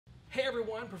Hey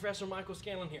everyone, Professor Michael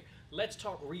Scanlan here. Let's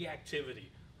talk reactivity,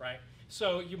 right?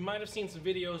 So you might have seen some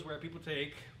videos where people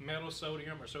take metal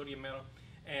sodium or sodium metal,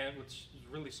 and which is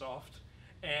really soft,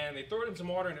 and they throw it in some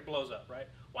water and it blows up, right?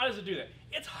 Why does it do that?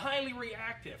 It's highly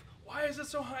reactive. Why is it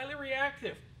so highly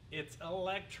reactive? It's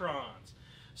electrons.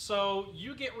 So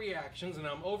you get reactions, and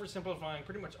I'm oversimplifying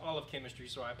pretty much all of chemistry,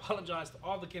 so I apologize to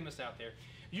all the chemists out there.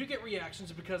 You get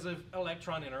reactions because of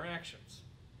electron interactions,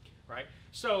 right?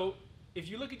 So if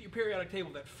you look at your periodic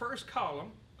table, that first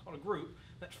column, called a group,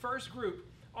 that first group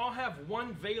all have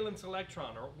one valence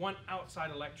electron or one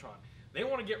outside electron. They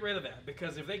want to get rid of that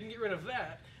because if they can get rid of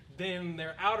that, then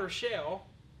their outer shell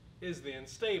is then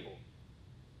stable.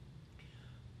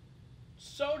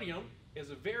 Sodium is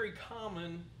a very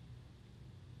common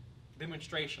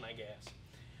demonstration, I guess,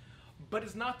 but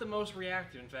it's not the most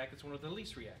reactive. In fact, it's one of the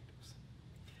least reactives.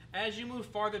 As you move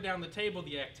farther down the table,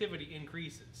 the activity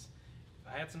increases.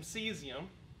 If I had some cesium,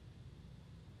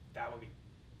 that would be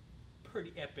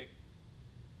pretty epic.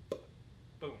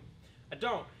 Boom. I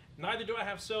don't. Neither do I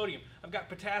have sodium. I've got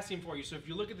potassium for you. So if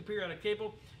you look at the periodic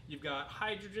table, you've got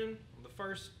hydrogen on the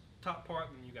first top part,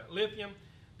 then you've got lithium,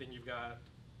 then you've got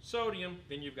sodium,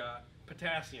 then you've got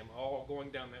potassium, all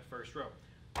going down that first row.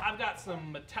 I've got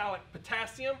some metallic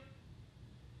potassium,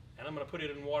 and I'm going to put it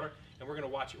in water, and we're going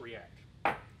to watch it react.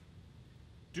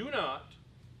 Do not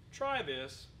try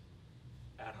this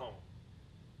at home.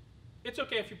 It's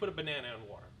okay if you put a banana in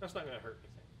water. That's not going to hurt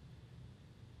anything.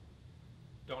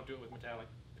 Don't do it with metallic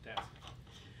potassium.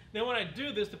 Now when I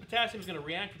do this, the potassium is going to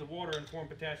react with the water and form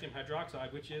potassium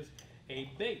hydroxide, which is a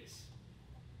base.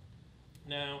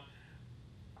 Now,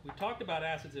 we talked about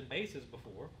acids and bases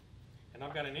before, and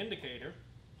I've got an indicator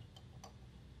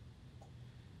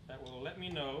that will let me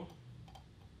know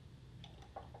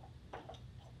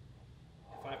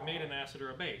if I've made an acid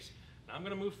or a base. Now I'm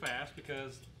going to move fast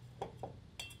because,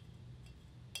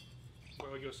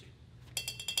 well, you'll see.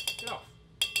 Get off.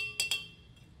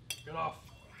 Get off.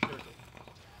 Seriously.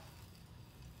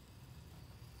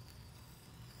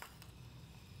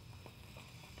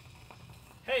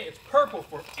 Hey, it's purple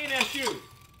for NSU.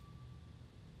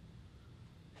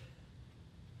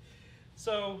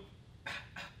 So, I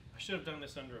should have done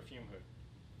this under a fume hood.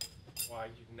 Why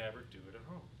you never do it at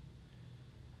home.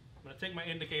 I'm going to take my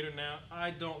indicator now.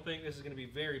 I don't think this is going to be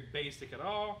very basic at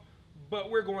all, but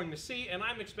we're going to see, and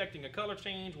I'm expecting a color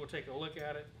change. We'll take a look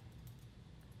at it.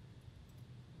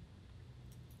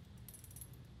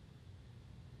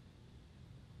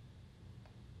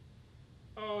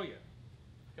 Oh yeah,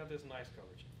 got this nice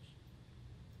color change.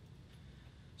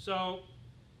 So,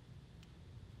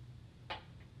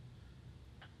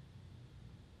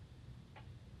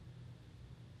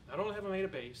 not only have I made a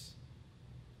base,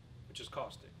 which is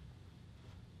caustic,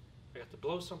 I got to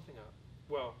blow something up.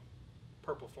 Well,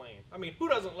 purple flame. I mean, who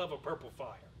doesn't love a purple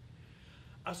fire?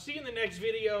 I'll see you in the next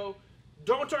video.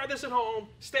 Don't try this at home.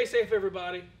 Stay safe,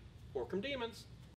 everybody. Or come demons.